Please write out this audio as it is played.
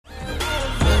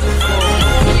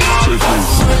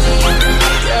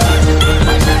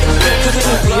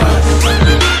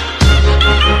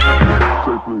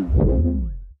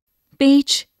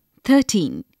Page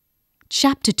 13,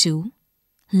 Chapter 2,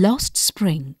 Lost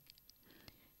Spring.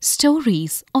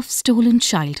 Stories of Stolen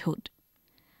Childhood.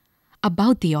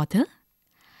 About the author.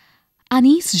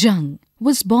 Anees Jung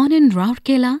was born in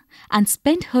Rourkela and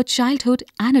spent her childhood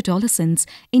and adolescence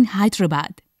in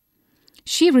Hyderabad.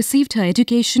 She received her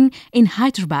education in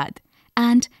Hyderabad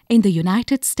and in the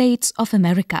United States of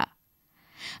America.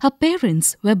 Her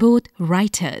parents were both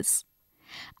writers.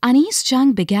 Anees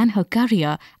Jung began her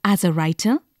career as a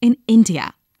writer in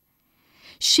India.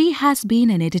 She has been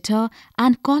an editor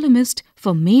and columnist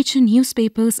for major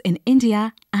newspapers in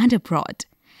India and abroad,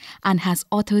 and has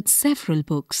authored several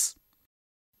books.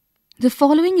 The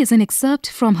following is an excerpt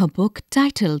from her book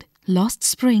titled Lost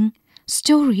Spring: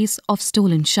 Stories of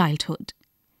Stolen Childhood.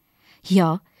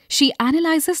 Here, she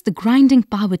analyzes the grinding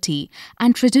poverty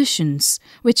and traditions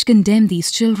which condemn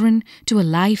these children to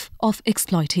a life of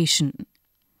exploitation.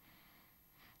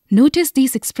 Notice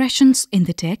these expressions in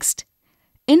the text.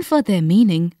 Infer their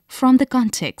meaning from the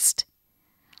context.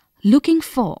 Looking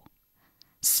for,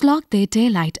 slog their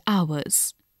daylight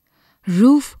hours,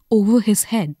 roof over his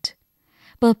head,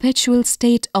 perpetual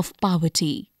state of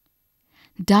poverty,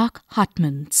 dark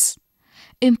hutments,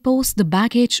 impose the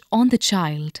baggage on the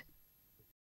child.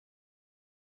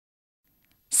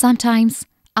 Sometimes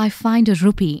I find a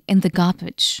rupee in the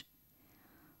garbage.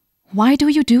 Why do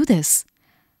you do this?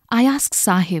 I ask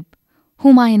Sahib,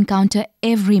 whom I encounter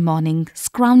every morning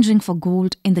scrounging for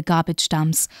gold in the garbage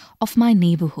dumps of my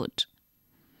neighborhood.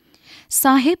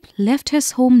 Sahib left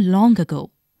his home long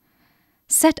ago.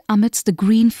 Set amidst the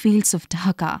green fields of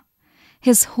Dhaka,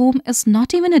 his home is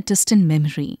not even a distant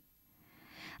memory.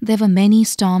 There were many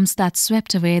storms that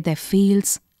swept away their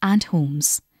fields and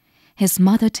homes, his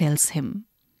mother tells him.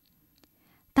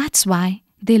 That's why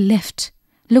they left,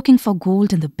 looking for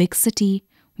gold in the big city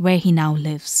where he now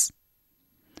lives.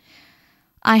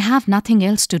 I have nothing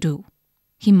else to do,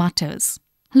 he mutters,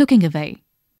 looking away.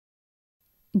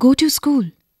 Go to school,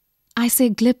 I say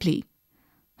glibly,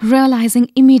 realizing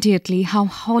immediately how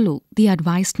hollow the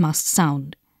advice must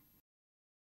sound.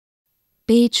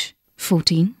 Page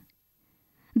 14.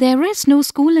 There is no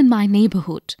school in my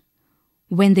neighborhood.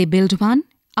 When they build one,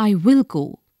 I will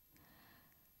go.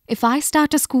 If I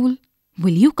start a school,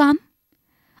 will you come?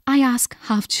 I ask,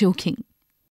 half joking.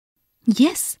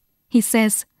 Yes, he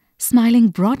says, smiling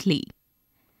broadly.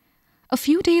 A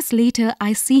few days later,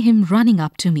 I see him running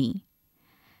up to me.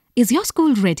 Is your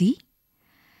school ready?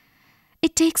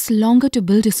 It takes longer to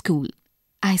build a school,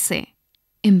 I say,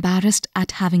 embarrassed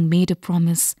at having made a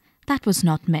promise that was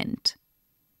not meant.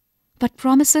 But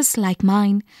promises like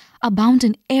mine abound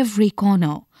in every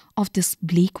corner of this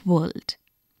bleak world.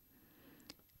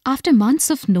 After months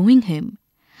of knowing him,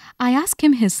 I ask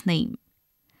him his name.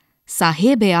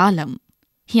 Sahib-e-Alam,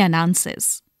 he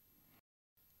announces.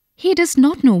 He does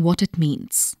not know what it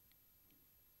means.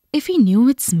 If he knew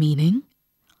its meaning,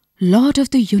 Lord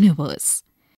of the Universe,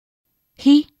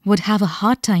 he would have a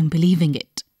hard time believing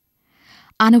it.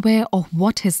 Unaware of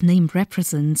what his name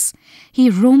represents, he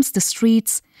roams the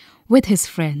streets with his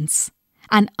friends,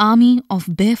 an army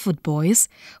of barefoot boys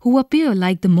who appear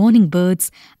like the morning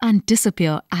birds and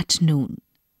disappear at noon.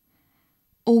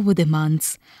 Over the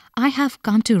months, I have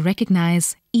come to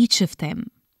recognize each of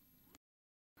them.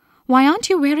 Why aren't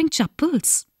you wearing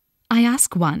chappals? I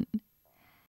ask one.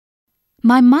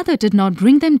 My mother did not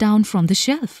bring them down from the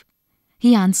shelf,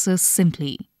 he answers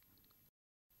simply.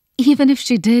 Even if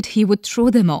she did, he would throw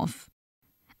them off,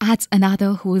 adds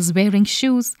another who is wearing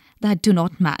shoes that do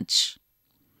not match.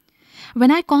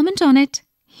 When I comment on it,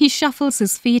 he shuffles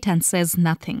his feet and says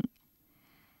nothing.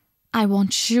 I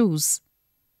want shoes,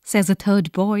 says a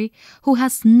third boy who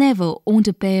has never owned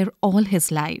a pair all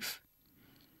his life.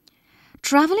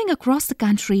 Traveling across the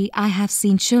country, I have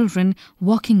seen children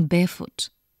walking barefoot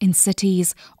in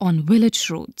cities on village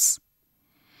roads.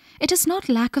 It is not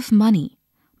lack of money,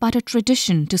 but a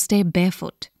tradition to stay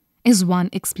barefoot, is one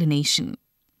explanation.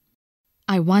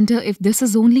 I wonder if this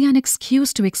is only an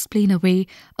excuse to explain away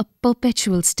a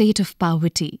perpetual state of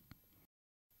poverty.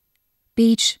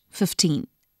 Page 15.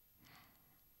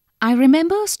 I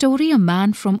remember a story a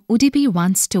man from Udupi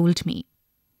once told me.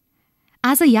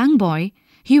 As a young boy,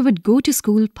 he would go to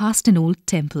school past an old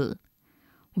temple,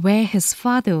 where his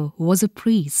father was a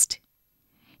priest.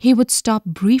 He would stop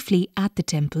briefly at the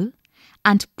temple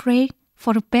and pray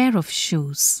for a pair of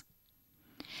shoes.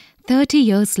 30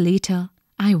 years later,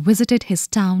 I visited his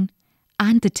town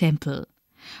and the temple,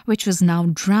 which was now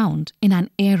drowned in an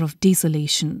air of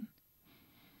desolation.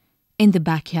 In the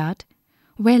backyard,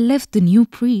 where lived the new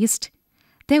priest,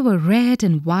 there were red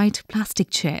and white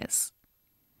plastic chairs.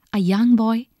 A young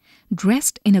boy,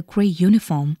 dressed in a grey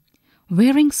uniform,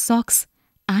 wearing socks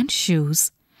and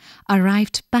shoes,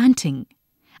 arrived panting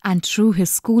and threw his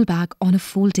school bag on a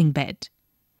folding bed.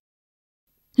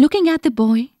 Looking at the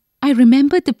boy, I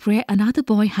remembered the prayer another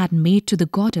boy had made to the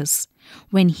goddess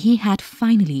when he had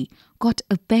finally got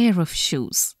a pair of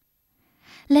shoes.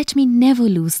 Let me never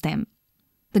lose them.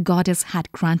 The goddess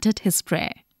had granted his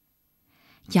prayer.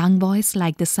 Young boys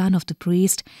like the son of the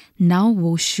priest now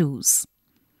wore shoes.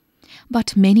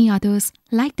 But many others,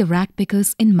 like the rag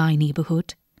pickers in my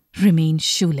neighborhood, remained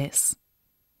shoeless.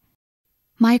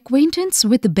 My acquaintance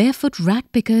with the barefoot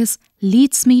rag pickers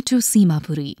leads me to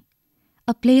Simapuri,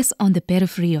 a place on the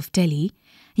periphery of Delhi,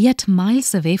 yet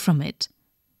miles away from it,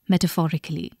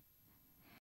 metaphorically.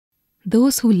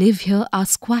 Those who live here are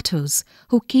squatters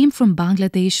who came from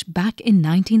Bangladesh back in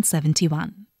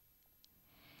 1971.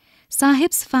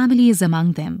 Sahib's family is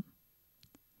among them.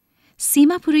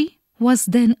 Simapuri was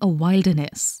then a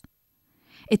wilderness.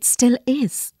 It still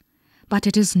is, but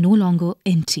it is no longer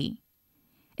empty.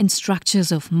 In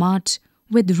structures of mud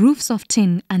with roofs of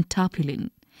tin and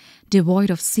tarpaulin, devoid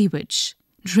of sewage,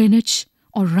 drainage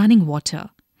or running water,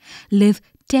 live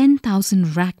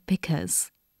 10,000 rag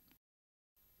pickers.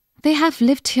 They have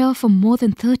lived here for more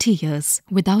than 30 years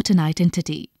without an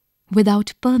identity,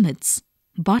 without permits,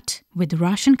 but with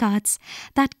ration cards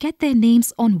that get their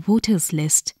names on voters'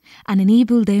 list and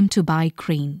enable them to buy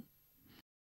grain.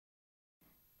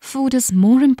 Food is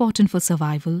more important for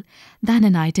survival than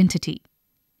an identity.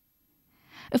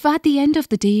 If at the end of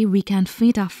the day we can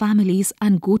feed our families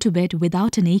and go to bed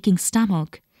without an aching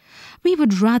stomach, we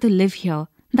would rather live here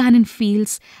than in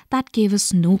fields that gave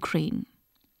us no grain.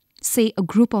 Say a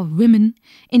group of women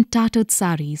in tattered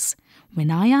saris,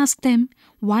 when I asked them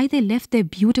why they left their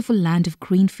beautiful land of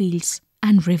green fields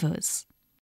and rivers.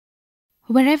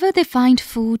 Wherever they find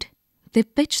food, they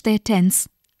pitch their tents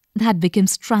that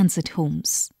becomes transit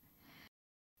homes.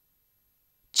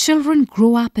 Children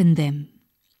grow up in them,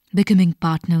 becoming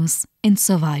partners in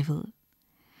survival.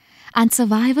 And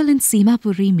survival in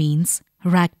Simapuri means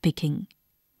rag picking.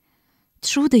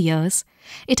 Through the years,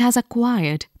 it has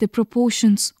acquired the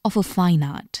proportions of a fine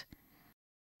art.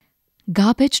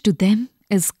 Garbage to them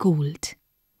is gold.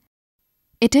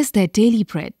 It is their daily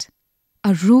bread,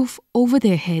 a roof over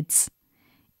their heads,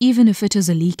 even if it is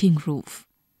a leaking roof.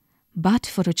 But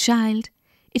for a child,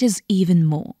 it is even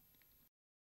more.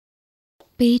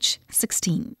 Page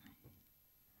 16.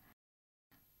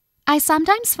 I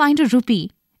sometimes find a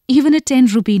rupee, even a 10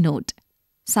 rupee note,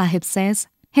 Sahib says,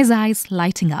 his eyes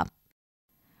lighting up.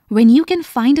 When you can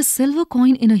find a silver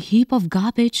coin in a heap of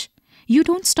garbage, you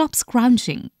don't stop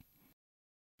scrounging.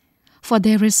 For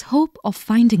there is hope of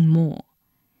finding more.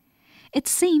 It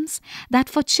seems that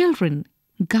for children,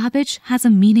 garbage has a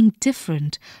meaning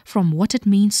different from what it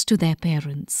means to their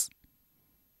parents.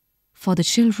 For the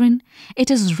children, it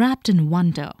is wrapped in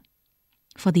wonder.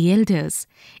 For the elders,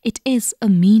 it is a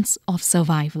means of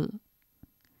survival.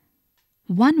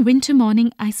 One winter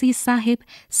morning, I see Sahib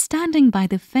standing by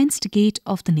the fenced gate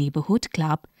of the neighborhood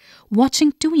club,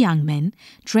 watching two young men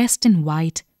dressed in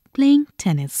white playing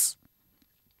tennis.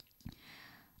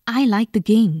 I like the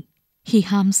game, he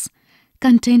hums,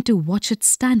 content to watch it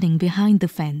standing behind the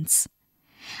fence.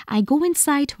 I go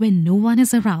inside when no one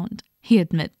is around, he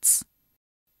admits.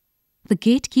 The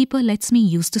gatekeeper lets me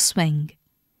use the swing.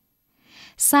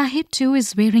 Sahib too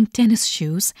is wearing tennis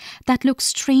shoes that look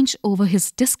strange over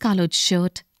his discolored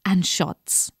shirt and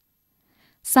shorts.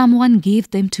 Someone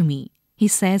gave them to me, he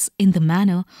says in the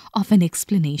manner of an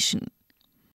explanation.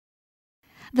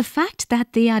 The fact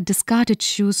that they are discarded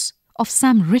shoes of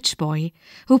some rich boy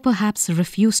who perhaps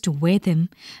refused to wear them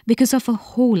because of a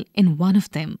hole in one of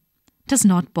them does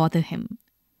not bother him.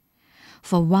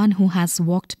 For one who has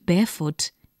walked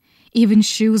barefoot, even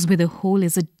shoes with a hole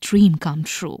is a dream come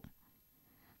true.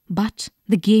 But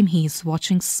the game he is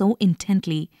watching so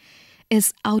intently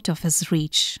is out of his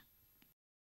reach.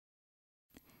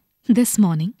 This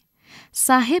morning,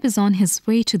 Sahib is on his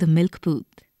way to the milk booth.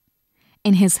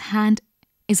 In his hand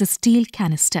is a steel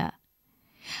canister.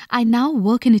 I now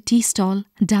work in a tea stall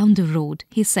down the road,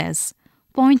 he says,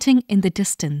 pointing in the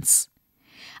distance.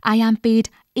 I am paid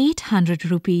 800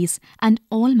 rupees and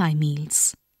all my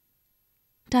meals.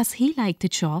 Does he like the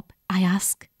job? I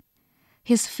ask.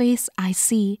 His face, I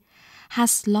see,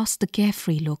 has lost the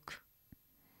carefree look.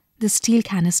 The steel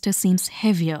canister seems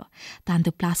heavier than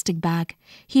the plastic bag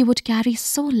he would carry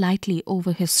so lightly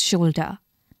over his shoulder.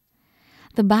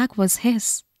 The bag was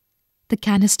his. The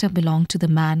canister belonged to the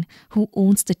man who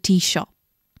owns the tea shop.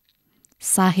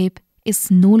 Sahib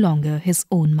is no longer his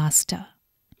own master.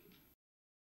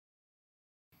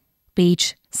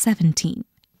 Page 17.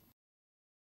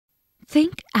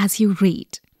 Think as you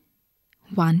read.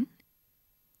 1.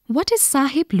 What is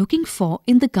Sahib looking for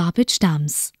in the garbage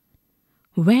dumps?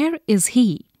 Where is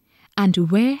he and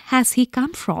where has he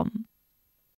come from?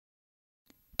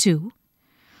 2.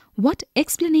 What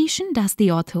explanation does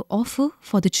the author offer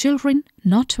for the children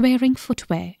not wearing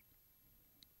footwear?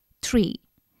 3.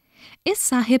 Is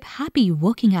Sahib happy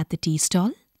working at the tea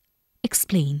stall?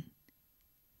 Explain.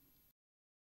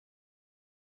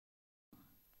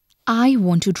 I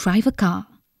want to drive a car.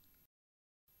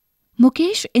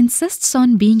 Mukesh insists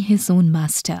on being his own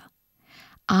master.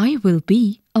 I will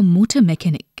be a motor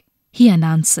mechanic, he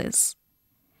announces.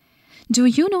 Do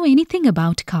you know anything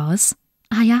about cars?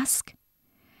 I ask.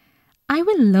 I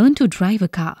will learn to drive a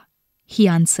car, he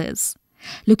answers,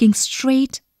 looking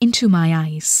straight into my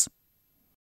eyes.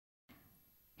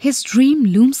 His dream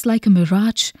looms like a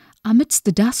mirage amidst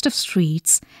the dust of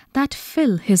streets that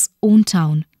fill his own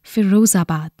town,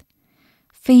 Firozabad,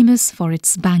 famous for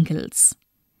its bangles.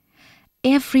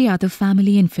 Every other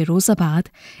family in Firozabad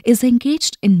is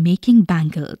engaged in making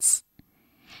bangles.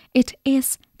 It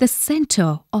is the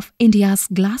center of India's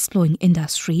glassblowing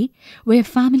industry, where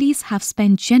families have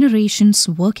spent generations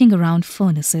working around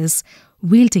furnaces,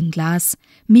 wielding glass,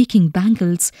 making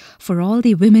bangles for all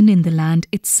the women in the land,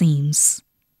 it seems.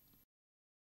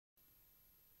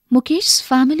 Mukesh's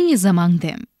family is among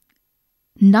them.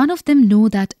 None of them know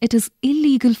that it is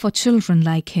illegal for children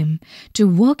like him to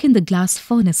work in the glass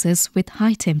furnaces with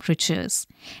high temperatures,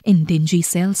 in dingy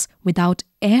cells without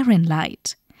air and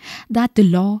light, that the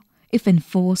law, if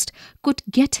enforced, could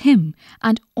get him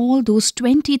and all those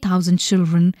 20,000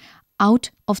 children out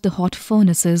of the hot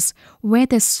furnaces where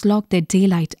they slog their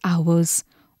daylight hours,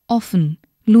 often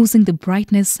losing the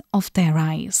brightness of their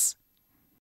eyes.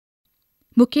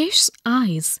 Mukesh's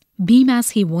eyes beam as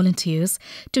he volunteers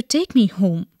to take me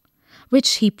home,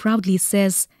 which he proudly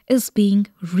says is being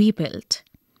rebuilt.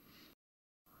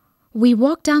 We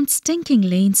walk down stinking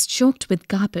lanes choked with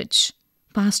garbage,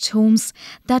 past homes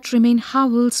that remain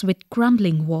hovels with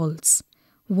crumbling walls,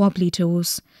 wobbly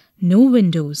doors, no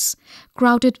windows,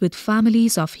 crowded with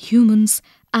families of humans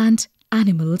and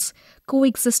animals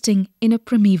coexisting in a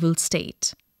primeval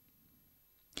state.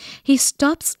 He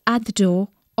stops at the door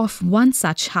of one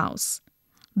such house,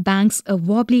 bangs a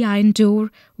wobbly iron door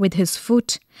with his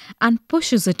foot and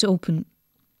pushes it open.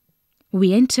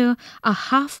 We enter a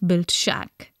half-built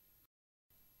shack.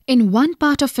 In one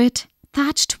part of it,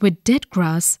 thatched with dead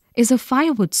grass, is a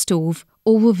firewood stove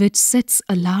over which sits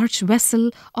a large vessel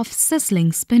of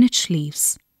sizzling spinach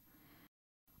leaves.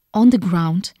 On the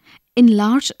ground, in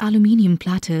large aluminium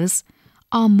platters,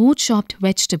 are more chopped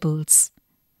vegetables.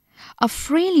 A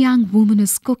frail young woman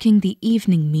is cooking the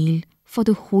evening meal for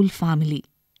the whole family.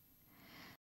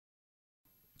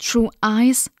 Through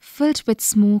eyes filled with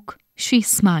smoke, she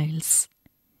smiles.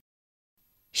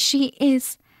 She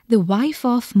is the wife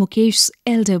of Mukesh's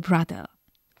elder brother.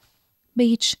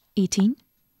 Page 18.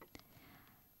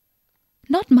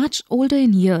 Not much older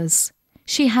in years,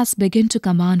 she has begun to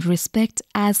command respect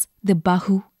as the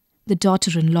Bahu, the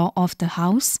daughter-in-law of the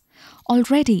house,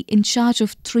 already in charge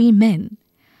of 3 men,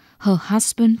 her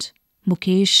husband,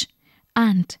 Mukesh,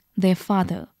 and their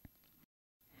father.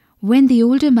 When the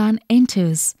older man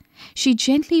enters, she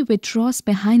gently withdraws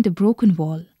behind the broken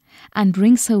wall and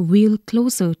brings her veil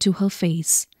closer to her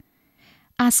face.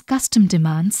 As custom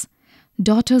demands,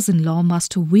 daughters-in-law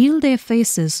must veil their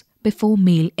faces before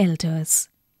male elders.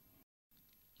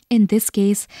 In this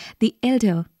case, the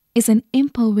elder is an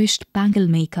impoverished bangle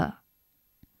maker.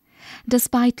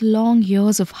 Despite long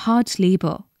years of hard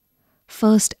labor,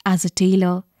 first as a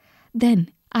tailor, then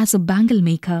as a bangle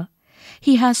maker,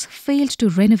 he has failed to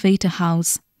renovate a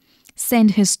house,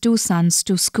 send his 2 sons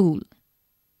to school.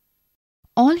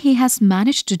 All he has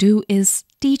managed to do is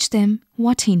teach them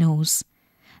what he knows,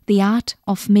 the art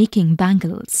of making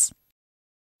bangles.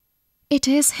 It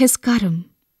is his karam,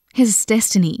 his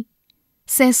destiny,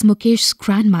 says Mukesh's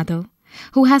grandmother,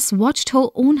 who has watched her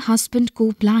own husband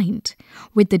go blind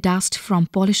with the dust from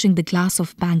polishing the glass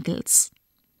of bangles.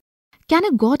 Can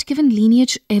a God-given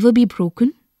lineage ever be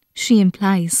broken? She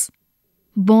implies.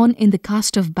 Born in the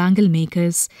caste of bangle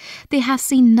makers, they have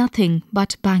seen nothing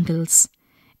but bangles.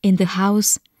 In the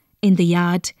house, in the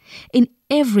yard, in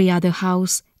every other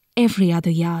house, every other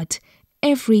yard,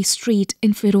 every street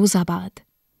in Firozabad.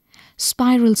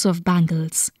 Spirals of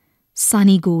bangles,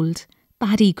 sunny gold,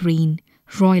 paddy green,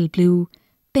 royal blue,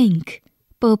 pink,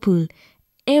 purple,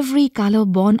 every color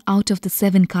born out of the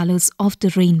 7 colors of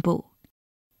the rainbow.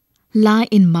 Lie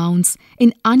in mounds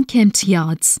in unkempt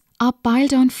yards, are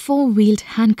piled on 4-wheeled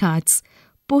handcarts,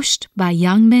 pushed by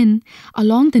young men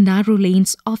along the narrow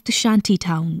lanes of the shanty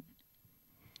town.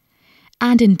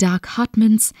 And in dark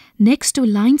hutments, next to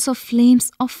lines of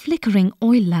flames of flickering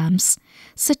oil lamps,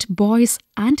 sit boys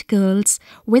and girls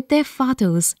with their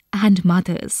fathers and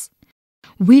mothers,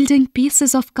 wielding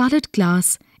pieces of coloured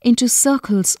glass into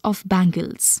circles of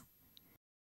bangles.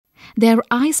 Their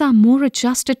eyes are more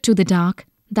adjusted to the dark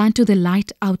than to the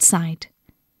light outside.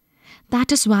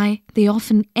 That is why they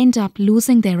often end up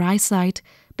losing their eyesight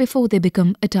before they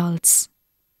become adults.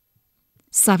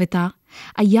 Savita,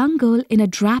 a young girl in a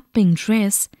drab pink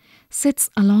dress, sits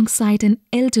alongside an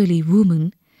elderly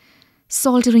woman,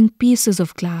 soldering pieces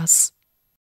of glass.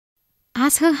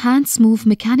 As her hands move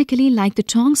mechanically like the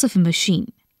tongs of a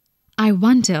machine, I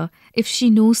wonder if she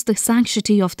knows the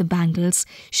sanctity of the bangles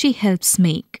she helps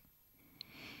make.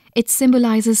 It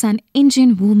symbolizes an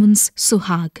Indian woman's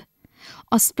suhag,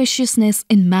 auspiciousness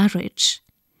in marriage.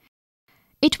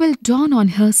 It will dawn on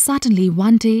her suddenly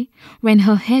one day when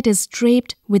her head is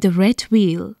draped with a red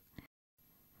veil,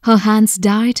 her hands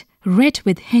dyed red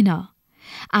with henna,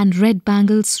 and red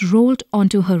bangles rolled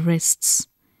onto her wrists.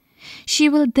 She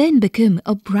will then become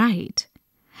a bride,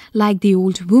 like the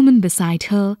old woman beside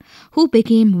her who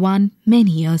became one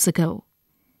many years ago.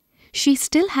 She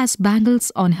still has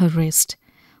bangles on her wrist,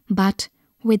 but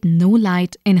with no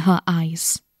light in her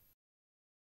eyes.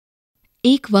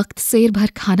 एक वक्त शेर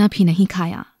भर खाना भी नहीं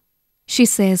खाया, she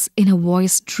says in a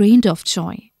voice drained of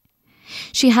joy.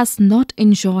 She has not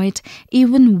enjoyed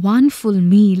even one full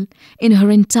meal in her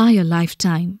entire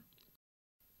lifetime.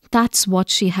 That's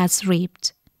what she has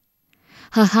raped.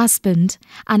 Her husband,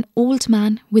 an old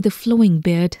man with a flowing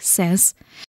beard, says,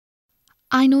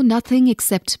 I know nothing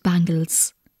except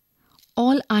bangles.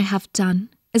 All I have done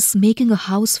is making a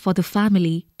house for the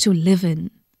family to live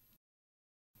in.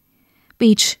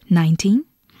 Page 19.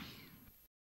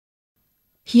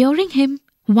 Hearing him,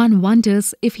 one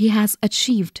wonders if he has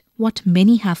achieved what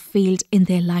many have failed in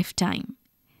their lifetime.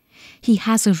 He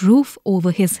has a roof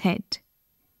over his head.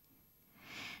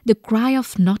 The cry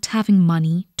of not having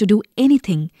money to do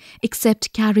anything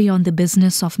except carry on the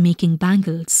business of making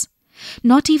bangles,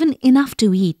 not even enough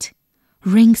to eat,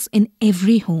 rings in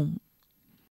every home.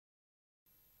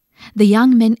 The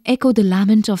young men echo the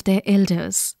lament of their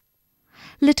elders.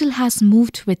 Little has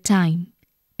moved with time,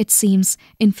 it seems,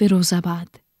 in Firozabad.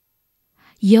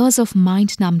 Years of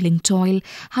mind-numbing toil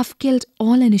have killed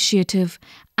all initiative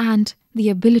and the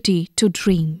ability to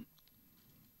dream.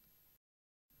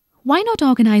 Why not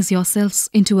organize yourselves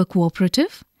into a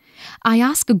cooperative? I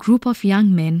ask a group of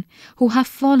young men who have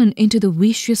fallen into the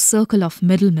vicious circle of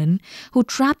middlemen who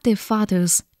trap their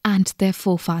fathers and their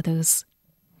forefathers.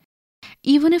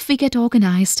 Even if we get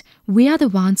organized, we are the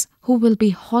ones who will be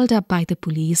hauled up by the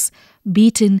police,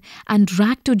 beaten and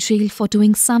dragged to jail for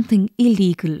doing something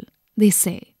illegal, they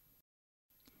say.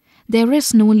 There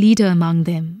is no leader among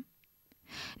them.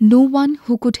 No one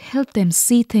who could help them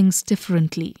see things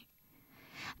differently.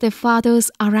 Their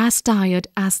fathers are as tired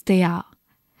as they are.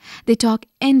 They talk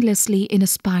endlessly in a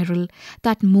spiral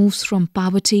that moves from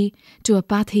poverty to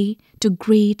apathy to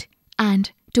greed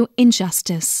and to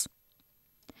injustice.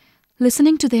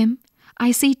 Listening to them,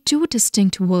 I see two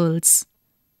distinct worlds.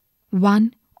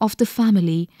 One of the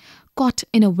family caught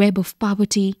in a web of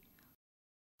poverty,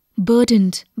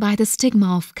 burdened by the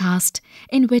stigma of caste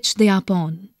in which they are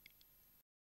born.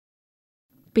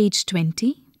 Page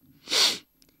 20.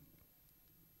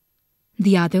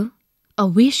 The other, a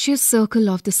vicious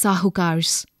circle of the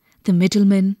sahukars, the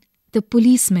middlemen, the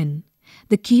policemen,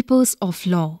 the keepers of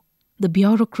law, the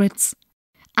bureaucrats,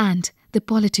 and the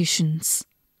politicians.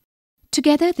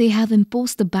 Together they have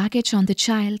imposed the baggage on the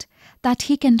child that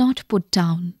he cannot put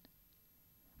down.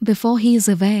 Before he is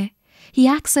aware, he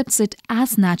accepts it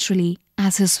as naturally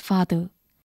as his father.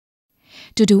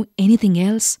 To do anything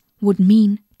else would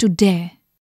mean to dare.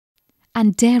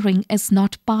 And daring is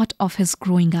not part of his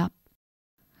growing up.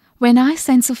 When I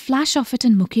sense a flash of it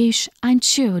in Mukesh, I'm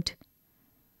cheered.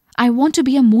 I want to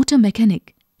be a motor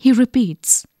mechanic, he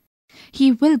repeats.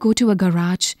 He will go to a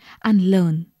garage and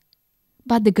learn.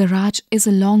 But the garage is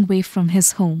a long way from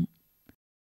his home.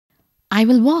 I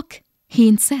will walk, he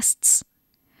insists.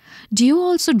 Do you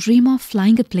also dream of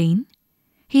flying a plane?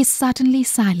 He is suddenly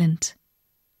silent.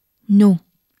 No,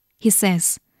 he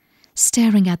says,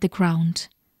 staring at the ground.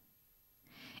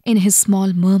 In his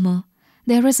small murmur,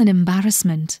 there is an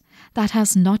embarrassment that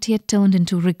has not yet turned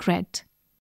into regret.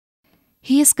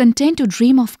 He is content to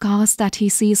dream of cars that he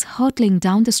sees hurtling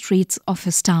down the streets of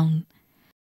his town.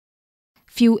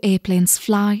 Few airplanes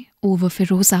fly over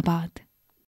Firozabad.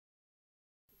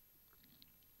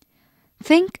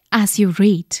 Think as you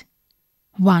read.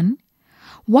 1.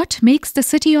 What makes the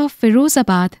city of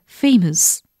Firozabad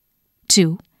famous?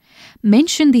 2.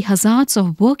 Mention the hazards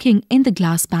of working in the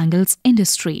glass bangles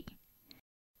industry.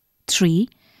 3.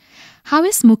 How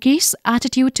is Mukesh's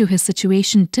attitude to his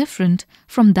situation different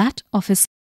from that of his